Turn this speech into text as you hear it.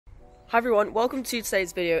Hi everyone, welcome to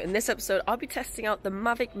today's video. In this episode, I'll be testing out the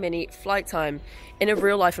Mavic Mini flight time in a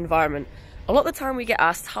real life environment. A lot of the time we get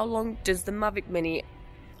asked, how long does the Mavic Mini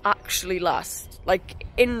actually last? Like,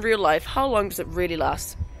 in real life, how long does it really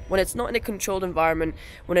last? When it's not in a controlled environment,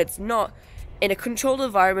 when it's not in a controlled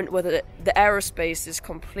environment where the aerospace is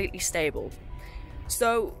completely stable.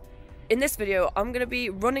 So, in this video, I'm going to be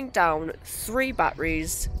running down 3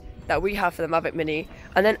 batteries that we have for the Mavic Mini,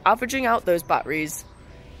 and then averaging out those batteries.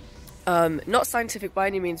 Not scientific by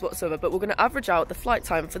any means whatsoever, but we're going to average out the flight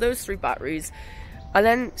time for those 3 batteries and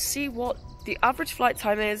then see what the average flight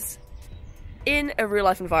time is in a real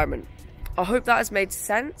life environment. I hope that has made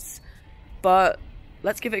sense, but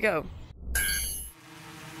let's give it a go.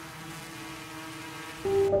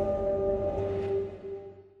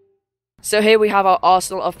 So here we have our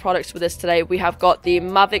arsenal of products for this today. We have got the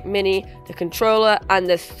Mavic Mini, the controller, and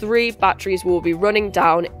the 3 batteries we'll be running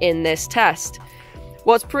down in this test.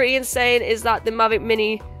 What's pretty insane is that the Mavic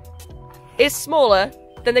Mini is smaller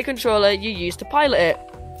than the controller you use to pilot it.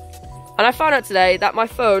 And I found out today that my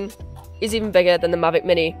phone is even bigger than the Mavic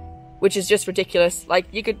Mini, which is just ridiculous. Like,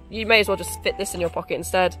 you may as well just fit this in your pocket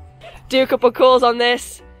instead. Do a couple of calls on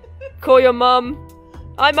this. Call your mum.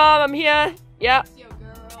 Hi mum, I'm here. Yeah.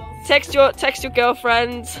 Text your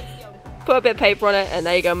girlfriend. Put a bit of paper on it, and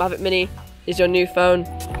there you go. Mavic Mini is your new phone.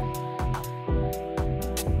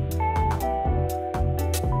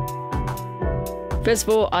 First of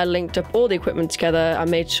all, I linked up all the equipment together. I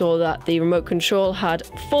made sure that the remote control had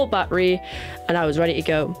full battery and I was ready to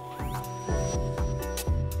go.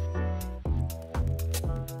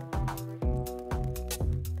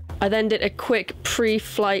 I then did a quick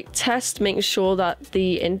pre-flight test, making sure that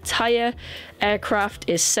the entire aircraft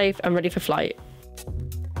is safe and ready for flight.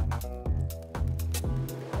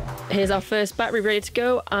 Here's our first battery ready to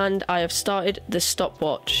go, and I have started the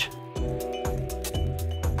stopwatch.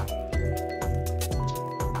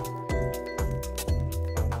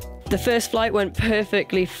 The first flight went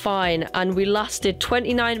perfectly fine, and we lasted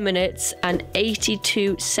 29 minutes and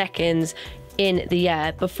 82 seconds in the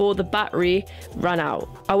air before the battery ran out.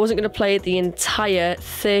 I wasn't going to play the entire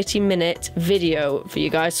 30-minute video for you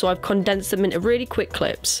guys, so I've condensed them into really quick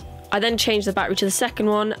clips. I then changed the battery to the second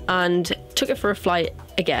one and took it for a flight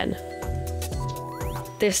again.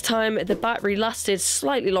 This time the battery lasted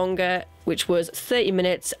slightly longer, which was 30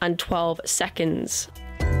 minutes and 12 seconds.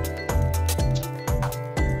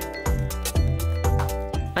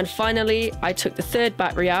 And finally, I took the third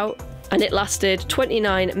battery out, and it lasted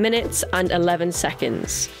 29 minutes and 11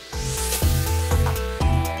 seconds.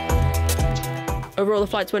 Overall, the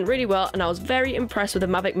flights went really well, and I was very impressed with the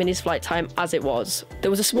Mavic Mini's flight time as it was. There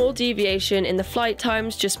was a small deviation in the flight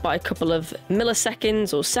times, just by a couple of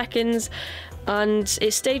milliseconds or seconds, and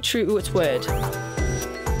it stayed true to its word.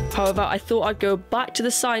 However, I thought I'd go back to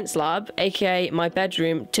the science lab, aka my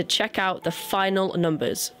bedroom, to check out the final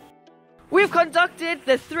numbers. We've conducted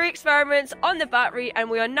the 3 experiments on the battery, and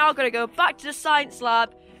we are now going to go back to the science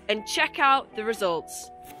lab and check out the results.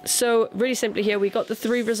 So really simply here, we got the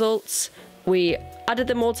 3 results, we added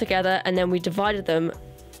them all together, and then we divided them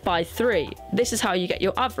by 3. This is how you get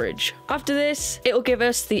your average. After this, it'll give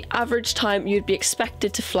us the average time you'd be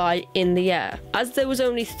expected to fly in the air. As there was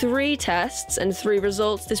only 3 tests and 3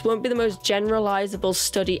 results, this won't be the most generalizable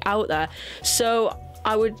study out there. So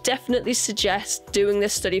I would definitely suggest doing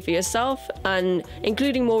this study for yourself and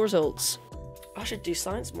including more results. I should do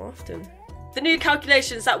science more often. The new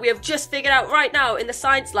calculations that we have just figured out right now in the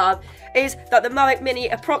science lab is that the Mavic Mini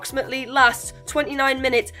approximately lasts 29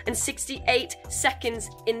 minutes and 68 seconds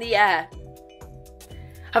in the air.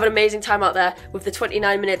 Have an amazing time out there with the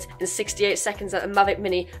 29 minutes and 68 seconds that the Mavic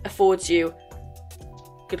Mini affords you.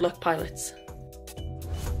 Good luck, pilots.